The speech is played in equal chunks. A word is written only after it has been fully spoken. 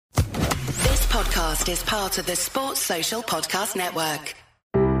podcast is part of the Sports Social Podcast Network.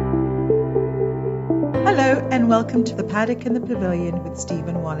 Hello and welcome to The Paddock and the Pavilion with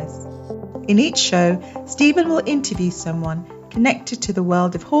Stephen Wallace. In each show, Stephen will interview someone connected to the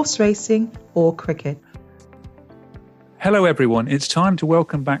world of horse racing or cricket. Hello everyone, it's time to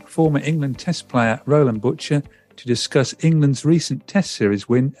welcome back former England Test player Roland Butcher to discuss England's recent Test series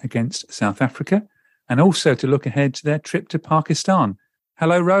win against South Africa and also to look ahead to their trip to Pakistan.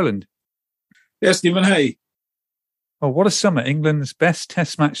 Hello Roland. Yes, Stephen, hey. Well, what a summer. England's best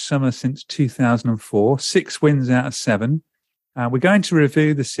Test match summer since 2004, 6 wins out of 7. We're going to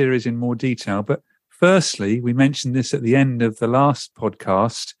review the series in more detail, but firstly, we mentioned this at the end of the last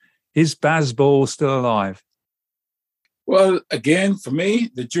podcast. Is Baz Ball still alive? Well, again, for me,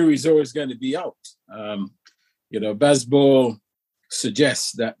 the jury's always going to be out. Baz Ball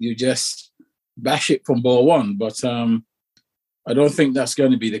suggests that you just bash it from ball one, but I don't think that's going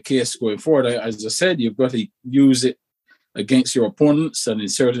to be the case going forward. As I said, you've got to use it against your opponents and in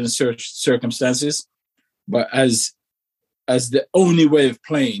certain circumstances. But as the only way of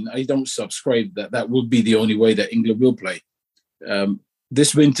playing, I don't subscribe that will be the only way that England will play.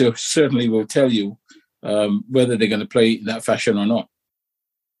 This winter certainly will tell you whether they're going to play in that fashion or not.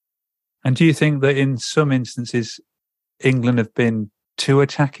 And do you think that in some instances, England have been too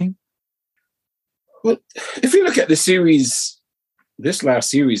attacking? Well, if you look at the series, this last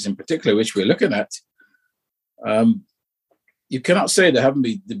series in particular, which we're looking at, you cannot say they haven't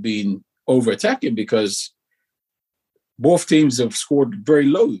been over-attacking because both teams have scored very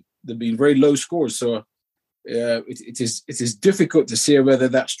low. They've been very low scores. So it is difficult to say whether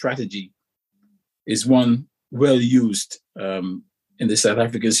that strategy is one well used in the South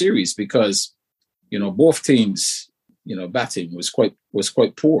African series because, both teams, batting was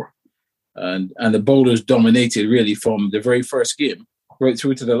quite poor. And the bowlers dominated really from the very first game right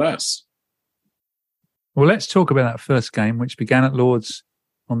through to the last. Well, let's talk about that first game, which began at Lord's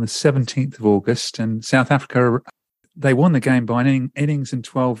on the 17th of August. And South Africa, they won the game by an innings and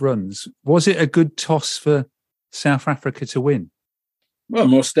 12 runs. Was it a good toss for South Africa to win? Well,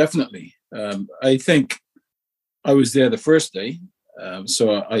 most definitely. I think I was there the first day,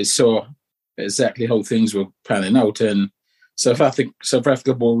 so I saw exactly how things were panning out. And South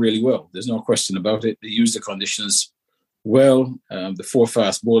Africa bowled really well. There's no question about it. They used the conditions well. The 4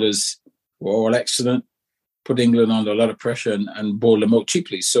 fast bowlers were all excellent, put England under a lot of pressure and bowled them out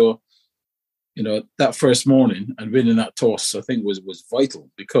cheaply. So, that first morning and winning that toss, I think was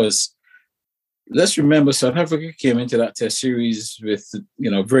vital because let's remember South Africa came into that Test series with,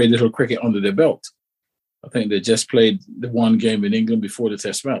 very little cricket under their belt. I think they just played the one game in England before the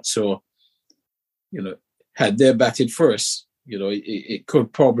Test match. So, had they batted first, it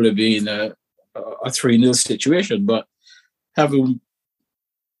could probably be in a 3-0 situation. But having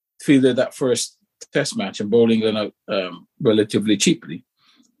fielded that first Test match and bowled England out relatively cheaply,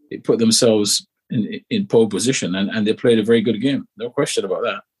 it put themselves in pole position and they played a very good game. No question about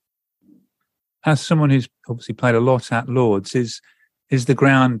that. As someone who's obviously played a lot at Lord's, is the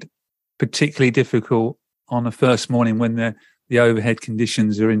ground particularly difficult on the first morning when the overhead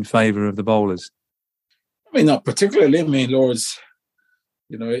conditions are in favour of the bowlers? I mean, not particularly. I mean, Lord's,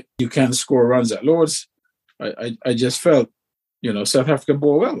 you can score runs at Lord's. I just felt, South Africa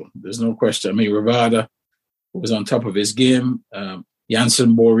bowled well. There's no question. I mean, Rabada was on top of his game.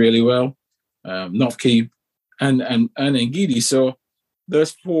 Jansen bowled really well. Nofke and Ngidi. So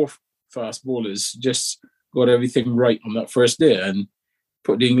those 4 fast bowlers just got everything right on that first day and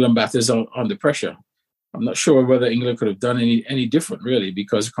put the England batters under pressure. I'm not sure whether England could have done any different, really,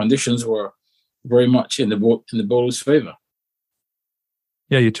 because conditions were very much in the bowler's favour.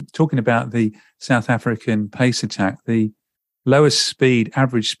 Yeah, you're talking about the South African pace attack. The lowest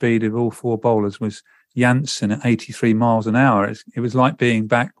average speed of all 4 bowlers was Jansen at 83 miles an hour. It was like being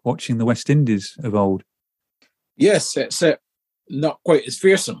back watching the West Indies of old. Yes, except not quite as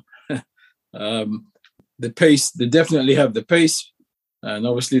fearsome. The pace, they definitely have the pace, and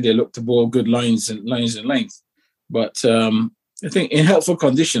obviously they look to bowl good lines and length. But I think in helpful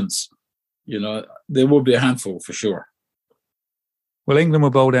conditions, there will be a handful for sure. Well, England were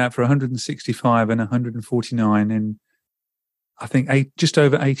bowled out for 165 and 149 in, I think, just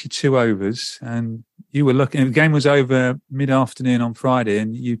over 82 overs. And you were lucky. The game was over mid-afternoon on Friday,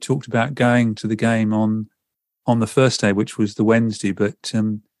 and you talked about going to the game on the first day, which was the Wednesday. But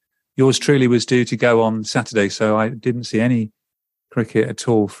yours truly was due to go on Saturday, so I didn't see any cricket at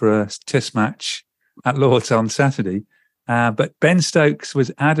all for a Test match at Lord's on Saturday. But Ben Stokes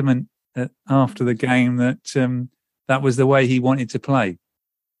was adamant after the game that that was the way he wanted to play.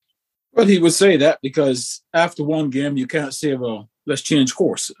 Well, he would say that because after one game, you can't say, well, let's change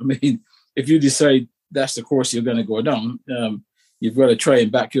course. I mean, if you decide that's the course you're going to go down, you've got to try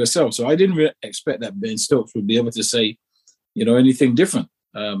and back yourself. So I didn't really expect that Ben Stokes would be able to say, anything different.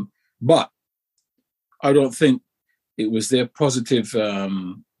 But I don't think it was their positive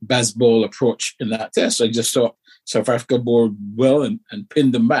baseball approach in that test. I just thought South Africa bowled well and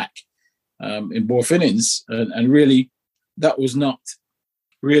pinned them back in both innings. And really, that was not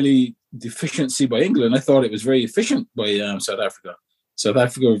really deficiency by England. I thought it was very efficient by South Africa. South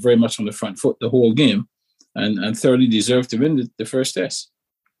Africa were very much on the front foot the whole game and thoroughly deserved to win the first test.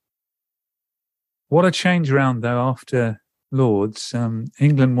 What a change around, though, after Lords.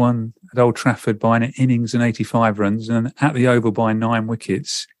 England won at Old Trafford by an innings and 85 runs and at the Oval by 9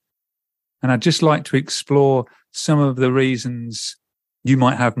 wickets. And I'd just like to explore some of the reasons, you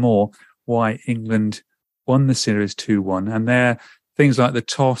might have more, why England won the series 2-1. And they're things like the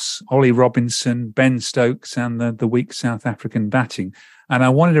toss, Ollie Robinson, Ben Stokes, and the weak South African batting. And I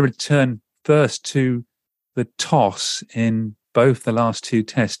wanted to return first to the toss in both the last 2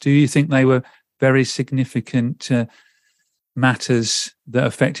 tests. Do you think they were very significant matters that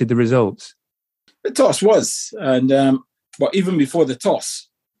affected the results? The toss was. And but even before the toss,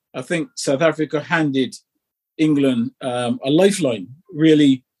 I think South Africa handed England a lifeline.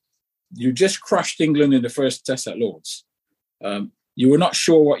 Really, you just crushed England in the first test at Lords. You were not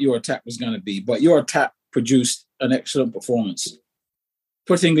sure what your attack was going to be, but your attack produced an excellent performance.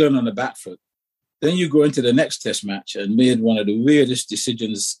 Put England on the back foot. Then you go into the next test match and made one of the weirdest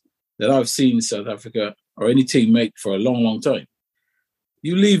decisions that I've seen South Africa or any team make for a long, long time.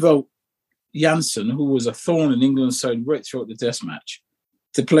 You leave out Jansen, who was a thorn in England's side right throughout the test match,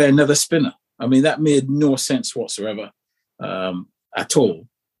 to play another spinner. I mean, that made no sense whatsoever at all.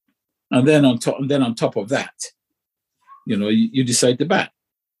 And then on top of that, you decide to bat,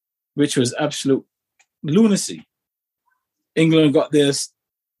 which was absolute lunacy. England got theirs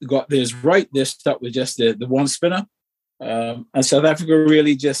right. They're stuck with just the one spinner. And South Africa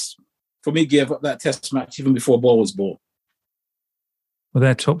really just, for me, gave up that test match even before ball was ball. Well,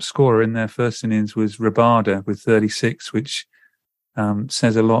 their top scorer in their first innings was Rabada with 36, which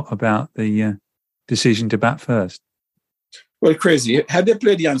says a lot about the decision to bat first. Well, crazy. Had they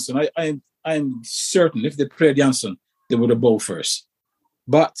played Jansen, I'm certain if they played Jansen, they would have bowled first.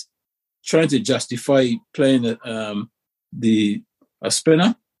 But trying to justify playing a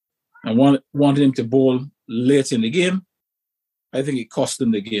spinner and wanted him to bowl late in the game, I think it cost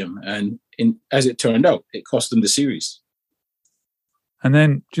them the game. And as it turned out, it cost them the series. And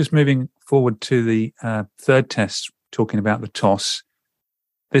then just moving forward to the third test, talking about the toss.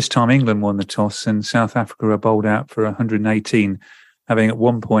 This time England won the toss and South Africa were bowled out for 118, having at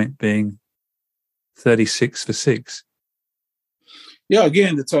one point being 36 for 6. Yeah,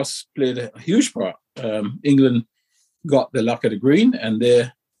 again, the toss played a huge part. England got the luck of the green and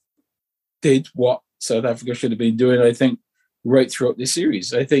they did what South Africa should have been doing, I think, right throughout the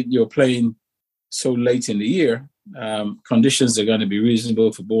series. I think you're playing so late in the year. Conditions are going to be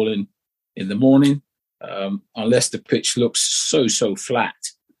reasonable for bowling in the morning, unless the pitch looks so flat.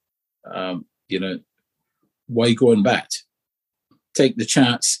 Why go and bat? Take the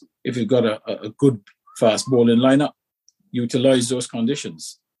chance. If you've got a good fast bowling lineup, utilize those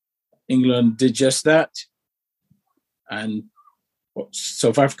conditions. England did just that, and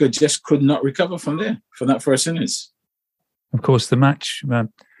South Africa just could not recover from that first innings. Of course, the match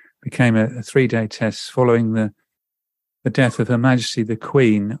became a 3-day test following the death of Her Majesty the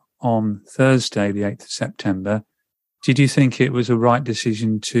Queen on Thursday, the 8th of September. Did you think it was a right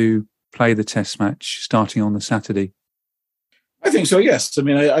decision to play the test match starting on the Saturday? I think so, yes. I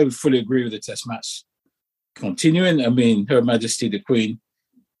mean, I would fully agree with the test match continuing. I mean, Her Majesty the Queen,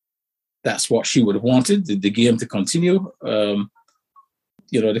 that's what she would have wanted, the game to continue. The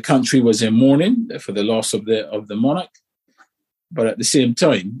country was in mourning for the loss of the monarch. But at the same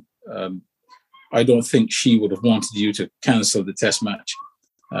time, I don't think she would have wanted you to cancel the test match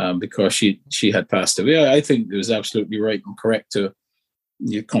because she had passed away. I think it was absolutely right and correct to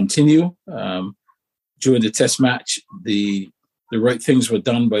continue. During the test match, the right things were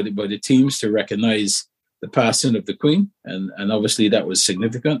done by the teams to recognise the passing of the Queen, and obviously that was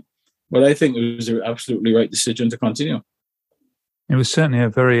significant. But I think it was an absolutely right decision to continue. It was certainly a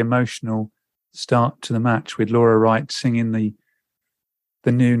very emotional start to the match with Laura Wright singing the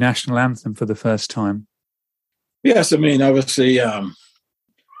new national anthem for the first time. Yes, I mean, obviously, as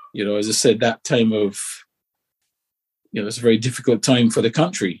I said, that time of, it's a very difficult time for the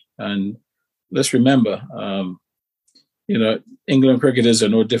country. And let's remember, England cricketers are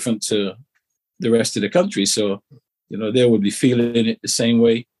no different to the rest of the country. So, they would be feeling it the same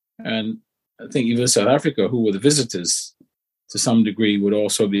way. And I think even South Africa, who were the visitors, to some degree, would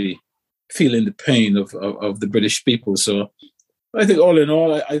also be feeling the pain of the British people. So I think all in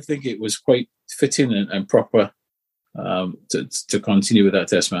all, I think it was quite fitting and proper to continue with that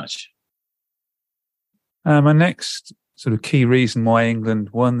test match. My next sort of key reason why England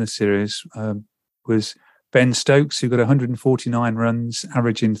won the series was Ben Stokes, who got 149 runs,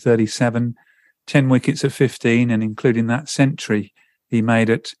 averaging 37, 10 wickets at 15, and including that century he made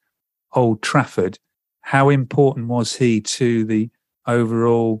at Old Trafford. How important was he to the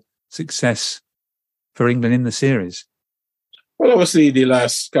overall success for England in the series? Well, obviously, the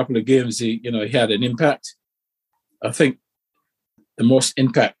last couple of games, he had an impact. I think the most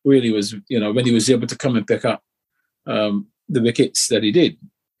impact really was, when he was able to come and pick up the wickets that he did,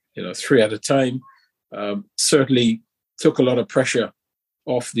 3 at a time. Certainly took a lot of pressure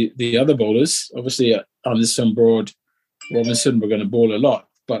off the other bowlers. Obviously, Anderson, Broad, Robinson were going to bowl a lot,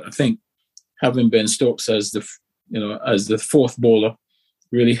 but I think having Ben Stokes as the fourth bowler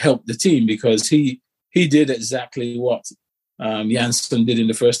really helped the team, because he did exactly what Jansen did in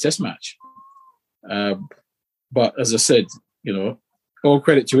the first Test match. But as I said, all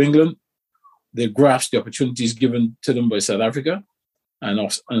credit to England. They grasped the opportunities given to them by South Africa,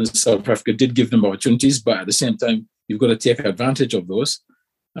 and South Africa did give them opportunities, but at the same time, you've got to take advantage of those.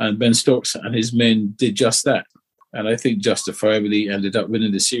 And Ben Stokes and his men did just that. And I think justifiably ended up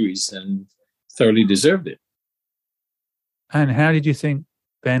winning the series and thoroughly deserved it. And how did you think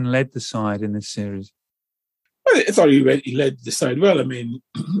Ben led the side in this series? I thought he led the side well. I mean,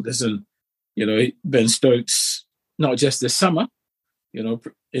 listen, Ben Stokes, not just this summer,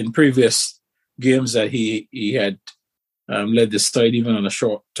 in previous games that he had led the side even on a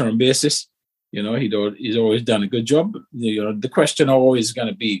short-term basis. He's always done a good job. The question always going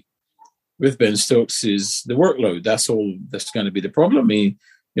to be with Ben Stokes is the workload. That's all that's going to be the problem. He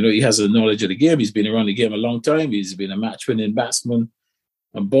has a knowledge of the game. He's been around the game a long time. He's been a match-winning batsman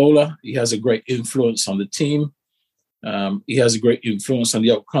and bowler. He has a great influence on the team. He has a great influence on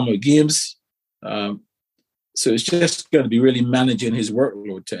the outcome of games. So it's just going to be really managing his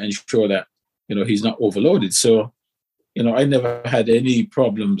workload to ensure that, he's not overloaded. So, I never had any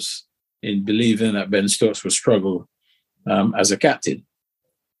problems in believing that Ben Stokes would struggle as a captain.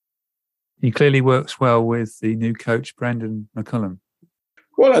 He clearly works well with the new coach, Brendan McCullum.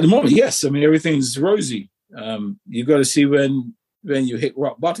 Well, at the moment, yes. I mean, everything's rosy. You've got to see when you hit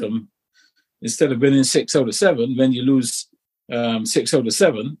rock bottom, instead of winning 6 out of 7, when you lose 6 out of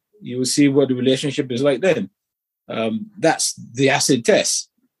 7, you will see what the relationship is like then. That's the acid test.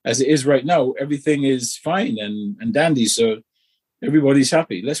 As it is right now, everything is fine and dandy, so everybody's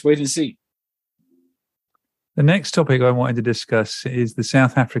happy. Let's wait and see. The next topic I wanted to discuss is the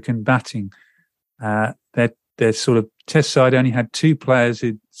South African batting. Their sort of test side only had 2 players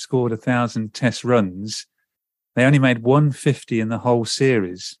who'd scored 1,000 test runs. They only made 150 in the whole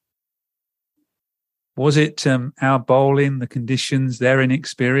series. Was it our bowling, the conditions, their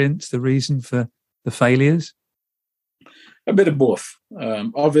inexperience, the reason for the failures? A bit of both.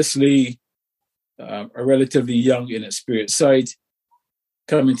 Obviously, a relatively young, inexperienced side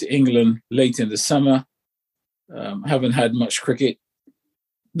coming to England late in the summer, haven't had much cricket,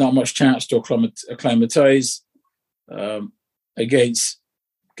 not much chance to acclimatise against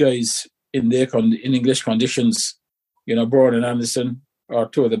guys in English conditions. Broad and Anderson are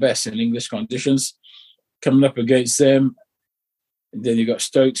 2 of the best in English conditions. Coming up against them, and then you got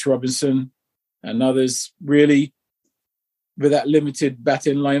Stokes, Robinson, and others. Really, with that limited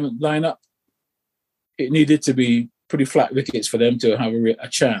batting lineup, it needed to be pretty flat wickets for them to have a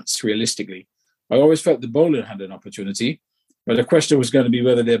chance, realistically. I always felt the bowling had an opportunity, but the question was going to be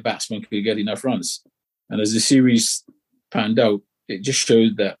whether their batsmen could get enough runs. And as the series panned out, it just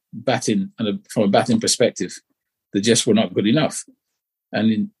showed that batting, and from a batting perspective, they just were not good enough.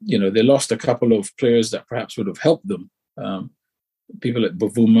 And, they lost a couple of players that perhaps would have helped them. People like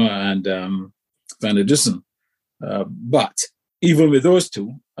Bavuma and Van der Dussen. But even with those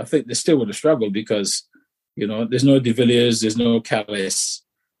 2, I think they still would have struggled because, there's no De Villiers, there's no Callis,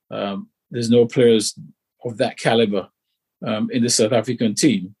 there's no players of that caliber in the South African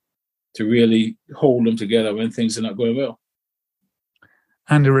team to really hold them together when things are not going well.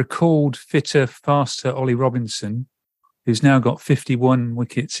 And a recalled, fitter, faster Ollie Robinson, who's now got 51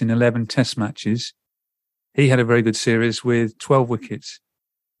 wickets in 11 test matches. He had a very good series with 12 wickets.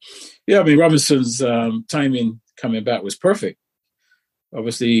 Yeah, I mean, Robinson's timing coming back was perfect.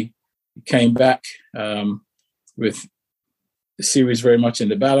 Obviously, he came back with the series very much in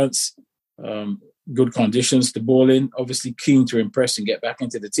the balance, good conditions to bowl in, obviously keen to impress and get back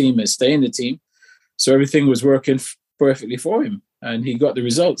into the team and stay in the team. So everything was working perfectly for him, and he got the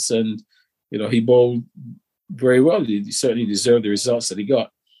results. And, he bowled very well. He certainly deserved the results that he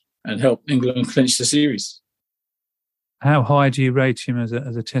got. and help England clinch the series. How high do you rate him as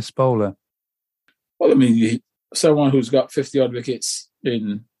a test bowler? Well, I mean, someone who's got 50-odd wickets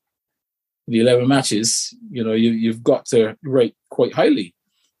in the 11 matches, you've got to rate quite highly.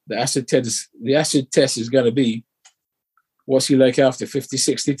 The acid test is going to be, what's he like after 50,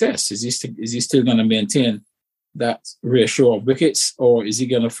 60 tests? Is he still going to maintain that ratio of wickets, or is he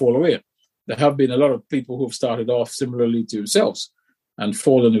going to fall away? There have been a lot of people who've started off similarly to themselves and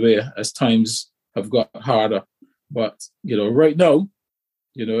fallen away as times have got harder. But, right now,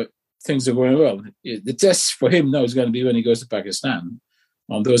 things are going well. The test for him now is going to be when he goes to Pakistan,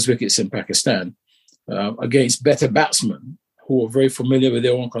 on those wickets in Pakistan, against better batsmen who are very familiar with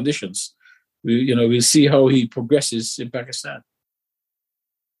their own conditions. We'll see how he progresses in Pakistan.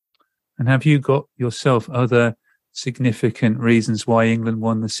 And have you got yourself other significant reasons why England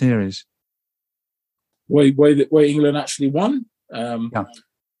won the series? Why England actually won? Yeah.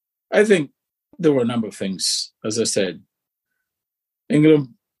 I think there were a number of things. As I said,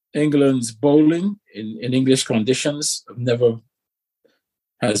 England's bowling in English conditions never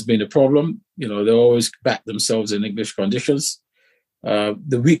has been a problem. They always back themselves in English conditions.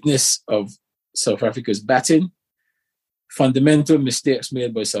 The weakness of South Africa's batting, fundamental mistakes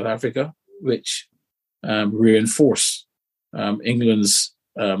made by South Africa, which reinforce England's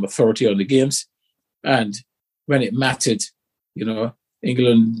authority on the games. And when it mattered,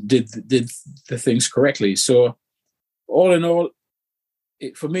 England did the things correctly. So all in all,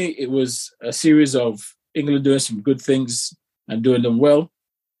 for me, it was a series of England doing some good things and doing them well.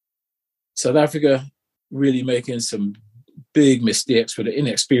 South Africa really making some big mistakes with an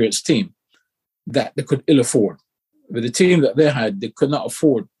inexperienced team that they could ill afford. With the team that they had, they could not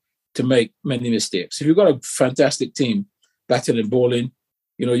afford to make many mistakes. If you've got a fantastic team, batting and bowling,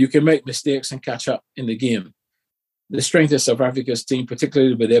 you can make mistakes and catch up in the game. The strength of South Africa's team,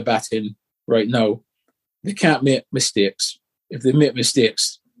 particularly with their batting right now, they can't make mistakes. If they make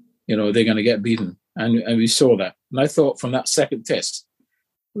mistakes, they're going to get beaten. And we saw that. And I thought from that second test,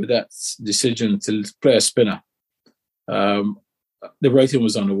 with that decision to play a spinner, the writing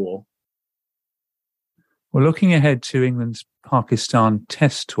was on the wall. Well, looking ahead to England's Pakistan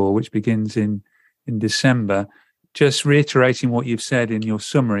Test Tour, which begins in December, just reiterating what you've said in your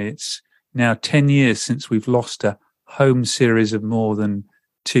summary, it's now 10 years since we've lost a home series of more than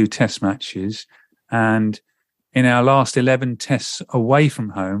 2 test matches. And in our last 11 tests away from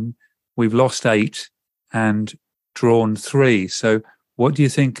home, we've lost 8 and drawn 3. So what do you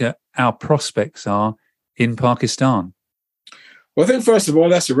think our prospects are in Pakistan? Well, I think, first of all,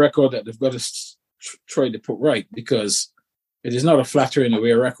 that's a record that they've got to try to put right, because it is not a flattering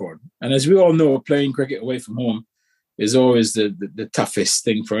away record. And as we all know, playing cricket away from home is always the toughest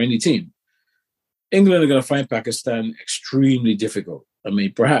thing for any team. England are going to find Pakistan extremely difficult. I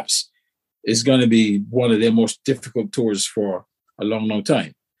mean, perhaps it's going to be one of their most difficult tours for a long, long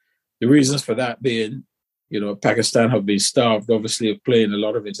time. The reasons for that being, Pakistan have been starved, obviously, of playing a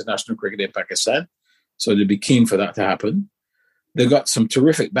lot of international cricket in Pakistan. So they'd be keen for that to happen. They've got some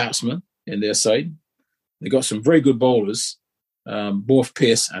terrific batsmen in their side. They've got some very good bowlers, both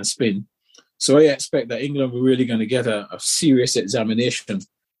pace and spin. So I expect that England were really going to get a serious examination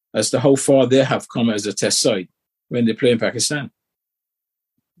as to how far they have come as a test side when they play in Pakistan.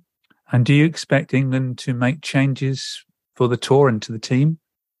 And do you expect England to make changes for the tour and to the team?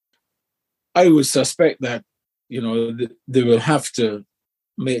 I would suspect that, they will have to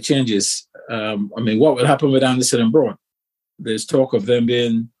make changes. What will happen with Anderson and Broad? There's talk of them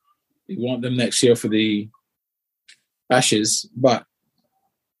you want them next year for the Ashes, but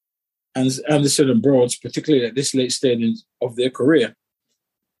Anderson and Broads, particularly at this late stage of their career,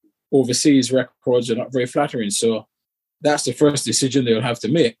 overseas records are not very flattering. So that's the first decision they'll have to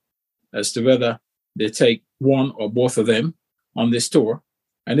make as to whether they take one or both of them on this tour.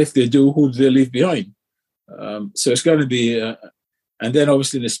 And if they do, who do they leave behind? So it's going to be, and then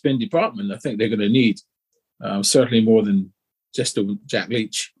obviously in the spin department, I think they're going to need certainly more than just Jack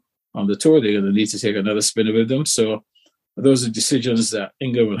Leach on the tour. They're going to need to take another spinner with them. So those are decisions that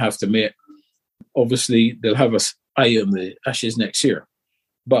England will have to make. Obviously, they'll have an eye on the Ashes next year.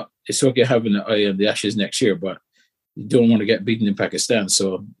 But it's okay having an eye on the Ashes next year, but you don't want to get beaten in Pakistan.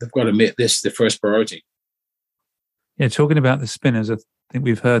 So they've got to make this the first priority. Yeah, talking about the spinners, I think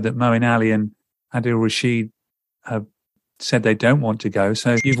we've heard that Moeen Ali and Adil Rashid have said they don't want to go.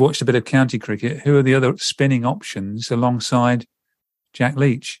 So you've watched a bit of county cricket. Who are the other spinning options alongside Jack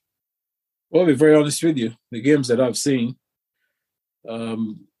Leach? Well, I'll be very honest with you. The games that I've seen,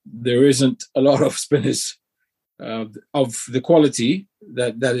 there isn't a lot of spinners of the quality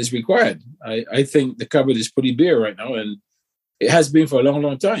that is required. I think the cupboard is pretty bare right now, and it has been for a long,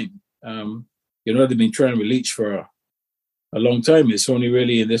 long time. They've been trying with Leach for a long time. It's only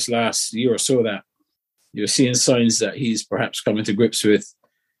really in this last year or so that you're seeing signs that he's perhaps coming to grips with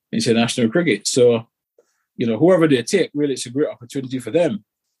international cricket. So, whoever they take, really, it's a great opportunity for them.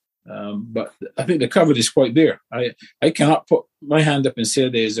 But I think the cupboard is quite bare. I cannot put my hand up and say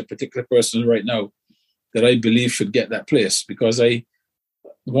there's a particular person right now that I believe should get that place, because I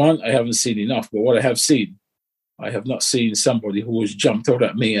haven't seen enough. But what I have seen, I have not seen somebody who has jumped out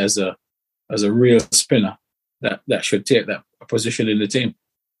at me as a real spinner that should take that position in the team.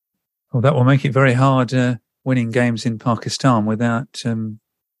 Well, that will make it very hard winning games in Pakistan without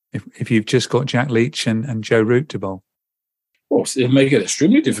if you've just got Jack Leach and Joe Root to bowl. Well, it'll make it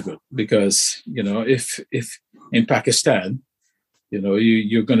extremely difficult, because if in Pakistan,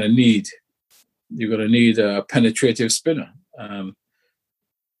 you're going to need a penetrative spinner.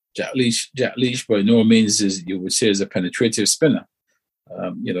 Jack Leach by no means is a penetrative spinner.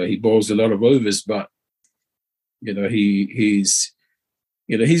 He bowls a lot of overs, but he's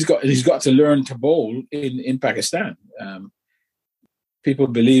got to learn to bowl in Pakistan. People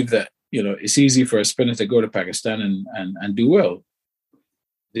believe that it's easy for a spinner to go to Pakistan and do well.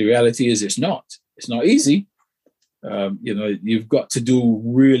 The reality is it's not. It's not easy. You've got to do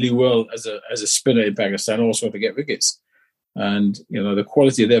really well as a spinner in Pakistan also to get wickets. And, the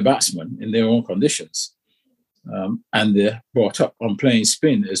quality of their batsmen in their own conditions. And they're brought up on playing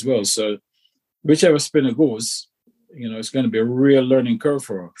spin as well. So whichever spinner goes, it's going to be a real learning curve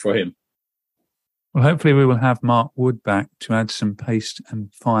for him. Well, hopefully we will have Mark Wood back to add some pace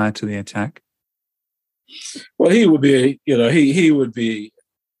and fire to the attack. Well, he would be, he would be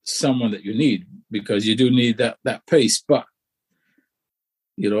someone that you need, because you do need that pace. But,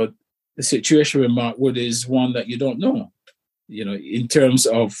 the situation with Mark Wood is one that you don't know. In terms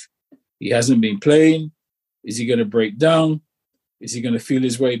of he hasn't been playing, is he going to break down? Is he going to feel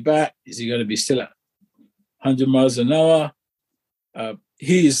his way back? Is he going to be still at 100 miles an hour?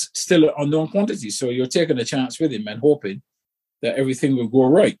 He's still an unknown quantity, so you're taking a chance with him and hoping that everything will go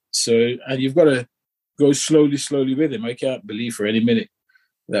right. So, and you've got to go slowly with him. I can't believe for any minute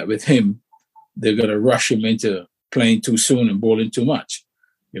that with him, they're going to rush him into playing too soon and bowling too much.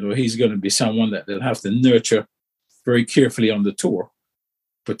 He's going to be someone that they'll have to nurture very carefully on the tour,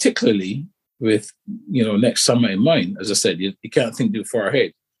 particularly with, next summer in mind. As I said, you can't think too far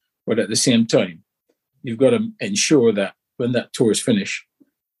ahead, but at the same time, you've got to ensure that when that tour is finished,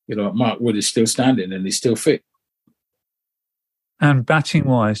 Mark Wood is still standing and he's still fit. And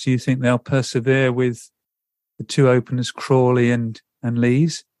batting-wise, do you think they'll persevere with the two openers, Crawley and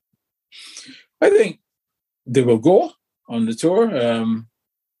Lees? I think they will go on the tour.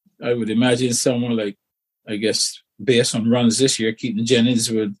 I would imagine someone like, I guess, based on runs this year, Keaton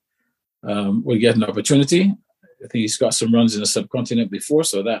Jennings would get an opportunity. I think he's got some runs in the subcontinent before,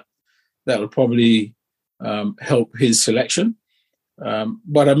 so that will probably help his selection.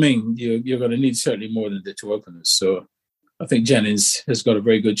 But I mean, you're going to need certainly more than the two openers. So I think Jennings has got a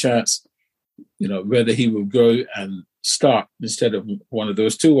very good chance. Whether he will go and start instead of one of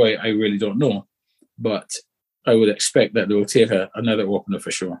those two, I really don't know. But I would expect that they will take another opener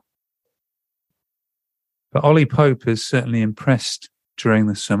for sure. But Ollie Pope has certainly impressed during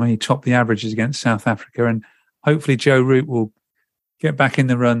the summer. He topped the averages against South Africa, and hopefully Joe Root will get back in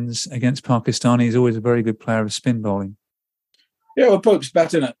the runs against Pakistan. He's always a very good player of spin bowling. Yeah, well, Pope's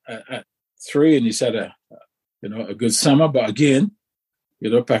batting at 3, and he's had a good summer. But again,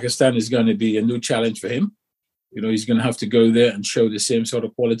 Pakistan is going to be a new challenge for him. He's going to have to go there and show the same sort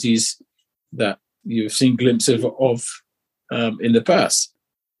of qualities that you've seen glimpses of in the past.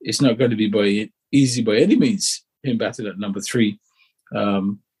 It's not going to be easy by any means, him batting at number 3.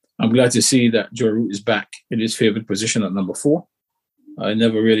 I'm glad to see that Joe Root is back in his favoured position at number 4. I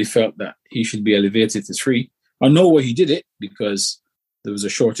never really felt that he should be elevated to 3. I know why he did it, because there was a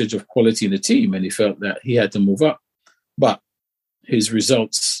shortage of quality in the team and he felt that he had to move up. But his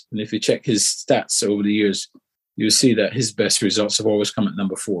results, and if you check his stats over the years, you'll see that his best results have always come at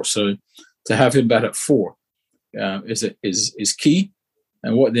number 4. So to have him bat at 4 is key.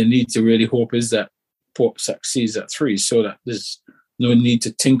 And what they need to really hope is that Pope succeeds at 3, so that there's no need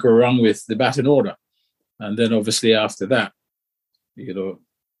to tinker around with the batting order. And then obviously after that,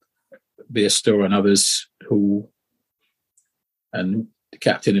 Bairstow and others and the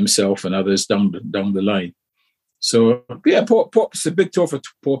captain himself and others down the line. So yeah, Pope's a big tour for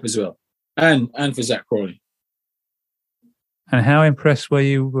Pope as well, and for Zach Crawley. And how impressed were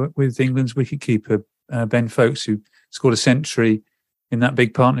you with England's wicketkeeper Ben Foakes, who scored a century in that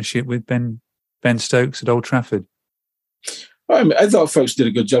big partnership with Ben Stokes at Old Trafford? I thought Foakes did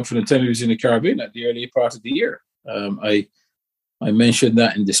a good job for the time he was in the Caribbean at the early part of the year. I mentioned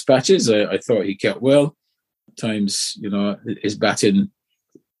that in dispatches. I thought he kept well. At times, his batting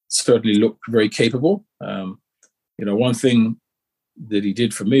certainly looked very capable. One thing that he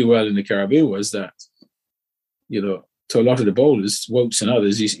did for me well in the Caribbean was that, to a lot of the bowlers, Wokes and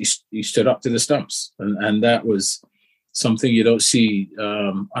others, he stood up to the stumps. And that was something you don't see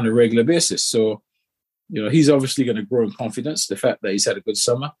on a regular basis. So, he's obviously going to grow in confidence. The fact that he's had a good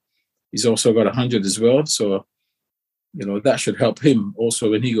summer. He's also got 100 as well. So, that should help him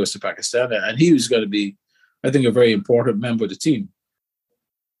also when he goes to Pakistan. And he was going to be, I think, a very important member of the team.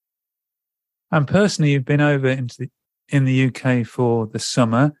 And personally, you've been over in the UK for the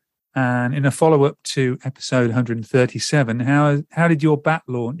summer. And in a follow-up to episode 137, how did your bat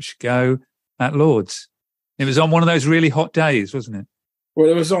launch go at Lord's? It was on one of those really hot days, wasn't it? Well,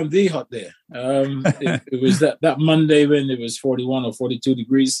 it was on the hot day. It was that Monday when it was 41 or 42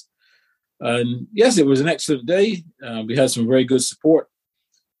 degrees. And yes, it was an excellent day. We had some very good support.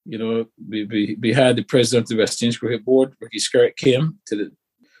 We had the president of the West Indies Cricket Board, Ricky Skerritt, came to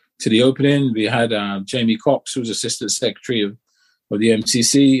the opening. We had Jamie Cox, who's assistant secretary of the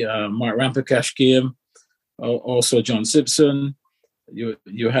MCC. Mark Rampakash came. Also John Simpson.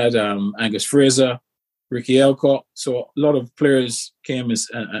 You had Angus Fraser, Ricky Elcock. So a lot of players came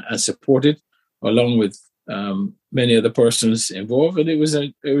and supported, along with many other persons involved, and it was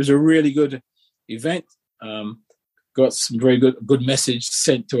a really good event. Got some very good message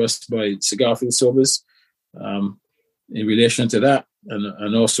sent to us by Sir Garfield Sobers in relation to that,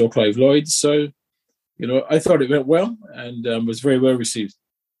 and also Clive Lloyd. So, I thought it went well and was very well received.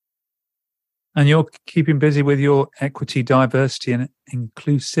 And you're keeping busy with your equity, diversity, and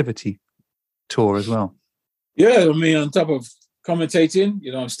inclusivity tour as well. Yeah, on top of commentating,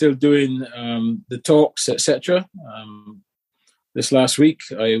 I'm still doing the talks, etc. This last week,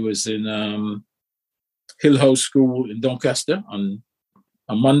 I was in Hill House School in Doncaster on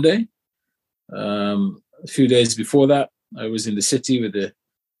Monday. A few days before that, I was in the city with the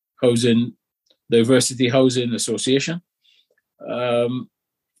Diversity Housing Association,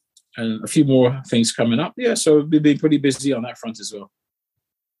 and a few more things coming up. Yeah, so we've been pretty busy on that front as well.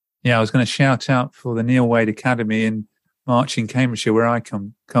 Yeah, I was going to shout out for the Neil Wade Academy in March in Cambridgeshire, where I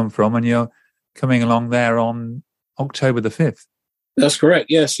come from, and you're coming along there on October the 5th. That's correct,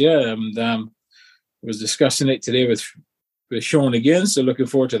 yes, yeah. And was discussing it today with Sean again, so looking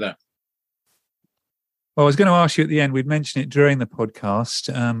forward to that. Well, I was going to ask you at the end, we'd mentioned it during the podcast,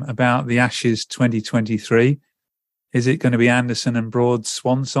 about the Ashes 2023. Is it going to be Anderson and Broad's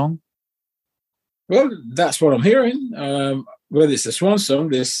swan song? Well, that's what I'm hearing. Whether it's a swan song,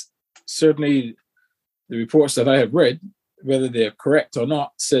 there's certainly the reports that I have read, whether they're correct or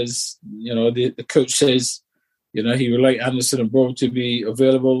not, says, the coach says, he would like Anderson and Broad to be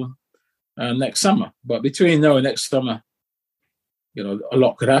available next summer. But between now and next summer, a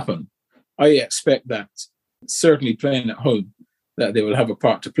lot could happen. I expect that, certainly playing at home, that they will have a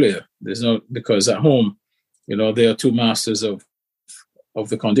part to play. Because at home, they are two masters of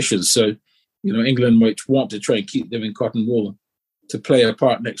the conditions. So, England might want to try and keep them in cotton wool to play a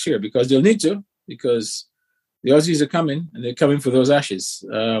part next year, because they'll need to, because the Aussies are coming, and they're coming for those Ashes.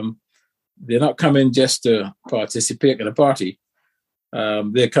 They're not coming just to participate in a party.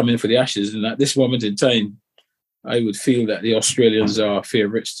 They're coming for the Ashes. And at this moment in time, I would feel that the Australians are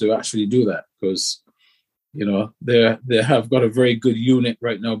favourites to actually do that, because, they have got a very good unit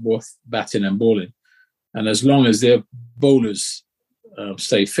right now, both batting and bowling. And as long as their bowlers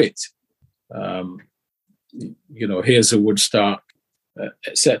stay fit, Hazelwood, Stark,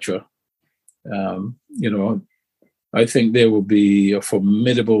 etc., I think they will be a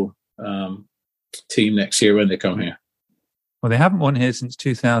formidable team next year when they come here. Well, they haven't won here since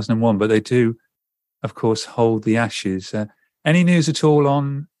 2001, but they do, of course, hold the Ashes. Any news at all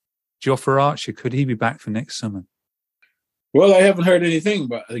on Jofra Archer? Could he be back for next summer? Well, I haven't heard anything,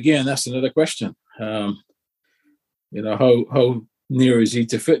 but again, that's another question. How near is he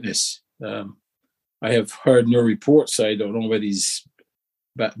to fitness? I have heard no reports. I don't know whether he's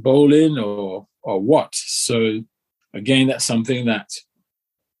back bowling or what. So again, that's something that,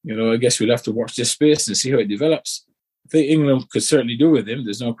 I guess we'll have to watch this space and see how it develops. I think England could certainly do with him.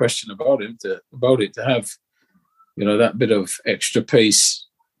 There's no question about it, to have, that bit of extra pace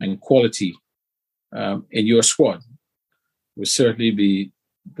and quality in your squad would certainly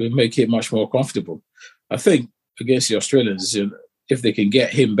would make it much more comfortable. I think against the Australians, if they can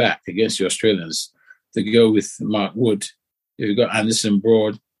get him back against the Australians, to go with Mark Wood, if you've got Anderson,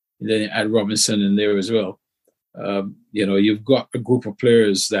 Broad, and then you add Robinson in there as well, you've got a group of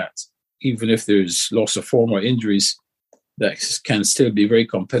players that, even if there's loss of form or injuries, that can still be very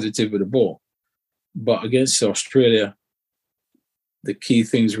competitive with the ball. But against Australia, the key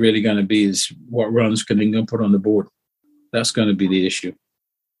thing is really going to be is what runs can England put on the board. That's going to be the issue.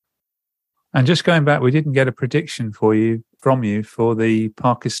 And just going back, we didn't get a prediction from you for the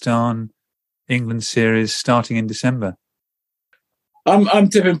Pakistan-England series starting in December. I'm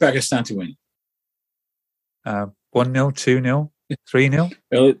tipping Pakistan to win. 1-0, 2-0, 3-0.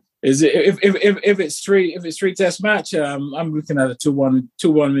 Well, if it's three test match, I'm looking at a 2-1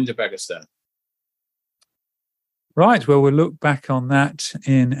 win to Pakistan. Right. Well, we'll look back on that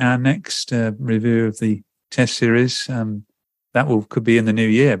in our next review of the Test series. That could be in the new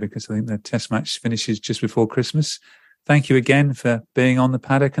year, because I think the Test match finishes just before Christmas. Thank you again for being on the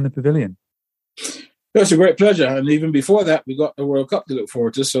paddock and the pavilion. That's a great pleasure. And even before that, we got the World Cup to look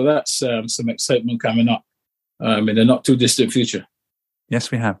forward to. So that's some excitement coming up in the not too distant future.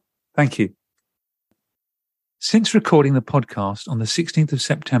 Yes, we have. Thank you. Since recording the podcast on the 16th of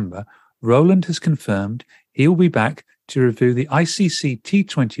September, Roland has confirmed he will be back to review the ICC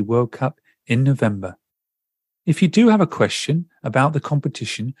T20 World Cup in November. If you do have a question about the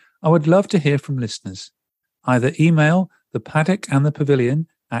competition, I would love to hear from listeners. Either email the Paddock and the Pavilion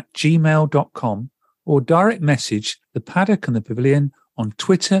at gmail.com or direct message the Paddock and the Pavilion on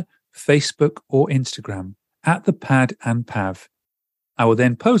Twitter, Facebook or Instagram at the Pad and Pav. I will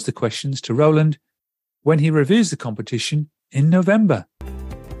then pose the questions to Roland when he reviews the competition in November.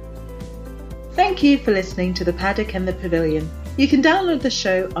 Thank you for listening to The Paddock and the Pavilion. You can download the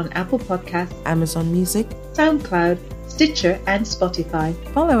show on Apple Podcasts, Amazon Music, SoundCloud, Stitcher and Spotify.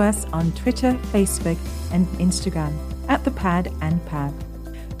 Follow us on Twitter, Facebook and Instagram at The Pad and Pav.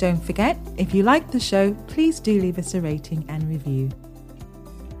 Don't forget, if you like the show, please do leave us a rating and review.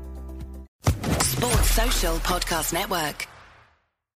 Sports Social Podcast Network.